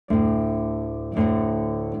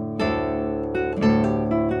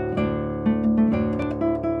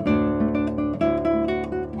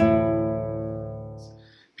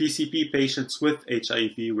PCP patients with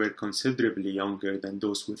HIV were considerably younger than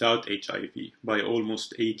those without HIV by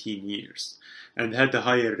almost 18 years and had a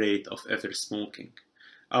higher rate of ever smoking.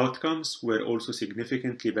 Outcomes were also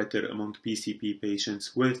significantly better among PCP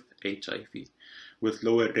patients with HIV, with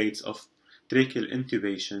lower rates of tracheal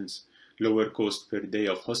intubations, lower cost per day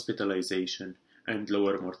of hospitalization, and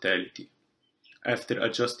lower mortality. After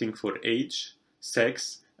adjusting for age,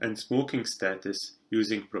 sex, and smoking status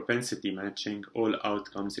using propensity matching, all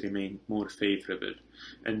outcomes remained more favorable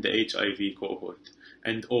in the HIV cohort,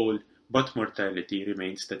 and all but mortality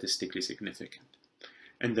remained statistically significant.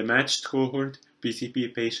 In the matched cohort,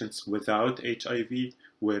 PCP patients without HIV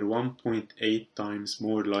were 1.8 times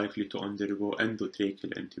more likely to undergo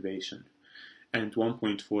endotracheal intubation and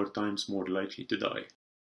 1.4 times more likely to die.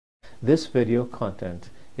 This video content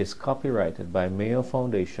is copyrighted by Mayo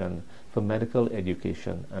Foundation for Medical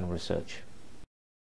Education and Research.